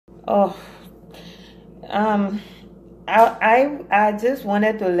Oh, um, I just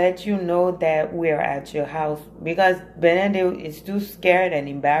wanted to let you know that we're at your house because Benedict is too scared and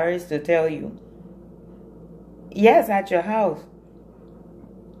embarrassed to tell you. Yes, at your house.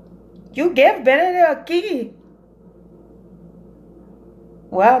 You gave Benedict a key.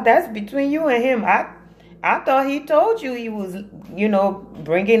 Well, that's between you and him. I thought he told you he was,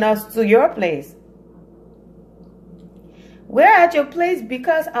 bringing us to your place. We're at your place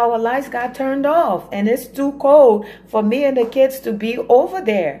because our lights got turned off and it's too cold for me and the kids to be over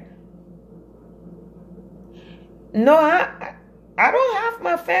there. No, I don't have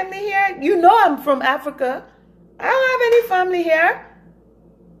my family here. You know I'm from Africa. I don't have any family here.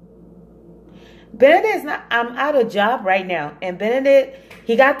 Benedict is not, I'm out of job right now. And Benedict,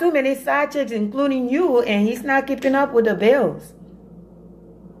 he got too many side chicks, including you, and he's not keeping up with the bills.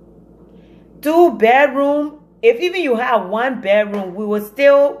 2 bedroom. If even you have 1 bedroom, we will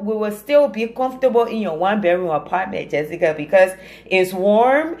still be comfortable in your 1 bedroom apartment, Jessica, because it's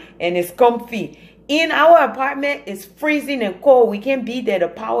warm and it's comfy. In our apartment, it's freezing and cold. We can't be there. The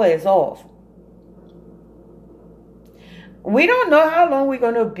power is off. We don't know how long we're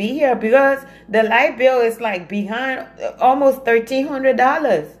going to be here because the light bill is like behind almost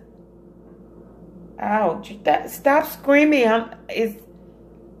 $1,300. Ouch. Stop screaming.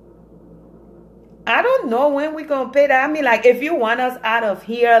 I don't know when we're going to pay that. I mean, like, if you want us out of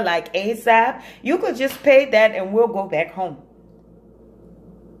here, like, ASAP, you could just pay that and we'll go back home.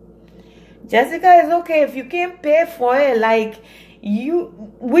 Jessica, it's okay if you can't pay for it. Like,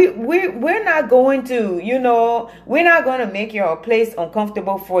 we're not going to, we're not going to make your place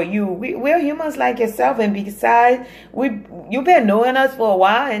uncomfortable for you. We're humans like yourself. And besides, you've been knowing us for a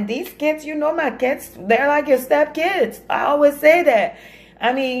while. And these kids, my kids, they're like your stepkids. I always say that.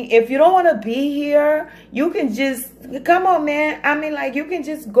 I mean, if you don't want to be here, you can just, come on, man. I mean, like, you can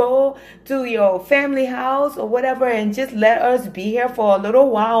just go to your family house or whatever and just let us be here for a little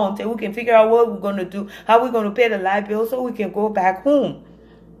while until we can figure out what we're going to do, how we're going to pay the light bill so we can go back home.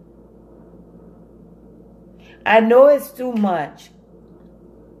 I know it's too much.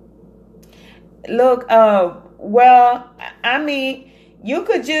 Look, well, I mean, you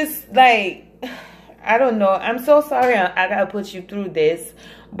could just, like, I don't know. I'm so sorry I gotta put you through this,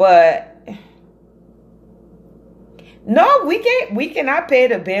 but no, we cannot pay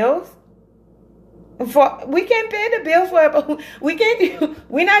the bills. We can't pay the bills for we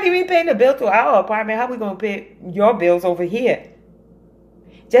can't. We're not even paying the bill to our apartment. How we gonna pay your bills over here?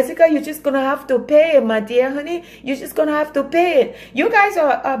 Jessica, you're just gonna have to pay it, my dear honey. You're just gonna have to pay it. You guys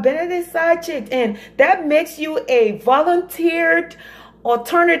are Benedict side chicks, and that makes you a volunteered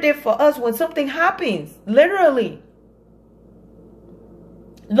alternative for us when something happens, literally.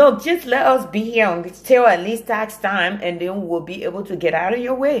 Look, just let us be here until at least tax time, and then we'll be able to get out of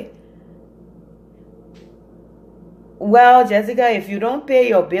your way. Well, Jessica, if you don't pay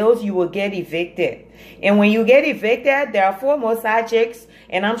your bills, you will get evicted. And when you get evicted, there are 4 more side chicks,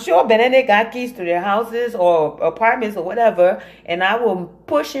 and I'm sure Benedict got keys to their houses or apartments or whatever, and I will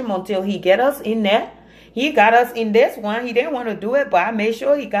push him until he get us in there. He got us in this one. He didn't want to do it, but I made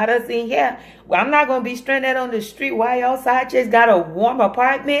sure he got us in here. Well, I'm not going to be stranded on the street while y'all side chicks got a warm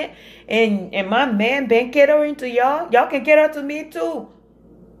apartment and my man been catering to y'all. Y'all can cater to me too.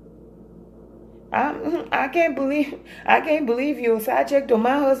 I can't believe you side chick to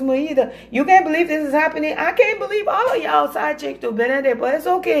my husband either. You can't believe this is happening. I can't believe all of y'all side chick to Benedict, but it's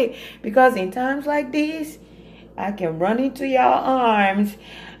okay because in times like these, I can run into y'all arms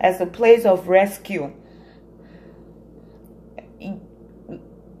as a place of rescue.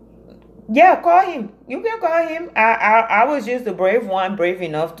 Yeah, call him. You can call him. I was just the brave one, brave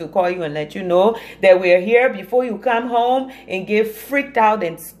enough to call you and let you know that we're here before you come home and get freaked out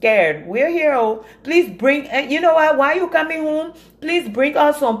and scared. We're here. Oh, please bring, you know what, while you coming home, please bring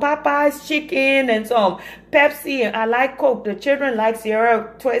us some Popeyes chicken and some Pepsi. And I like Coke. The children like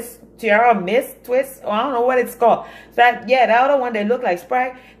Sierra Mist Twist, or I don't know what it's called. So yeah, the other one, they look like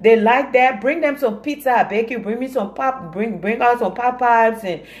Sprite. They like that. Bring them some pizza. I beg you, bring me some bring out some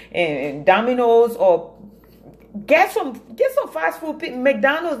Popeyes and Domino's, or get some fast food,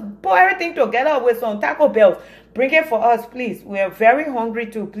 McDonald's. Pour everything together with some Taco Bells. Bring it for us, please. We are very hungry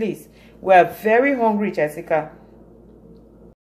too, please. We are very hungry, Jessica.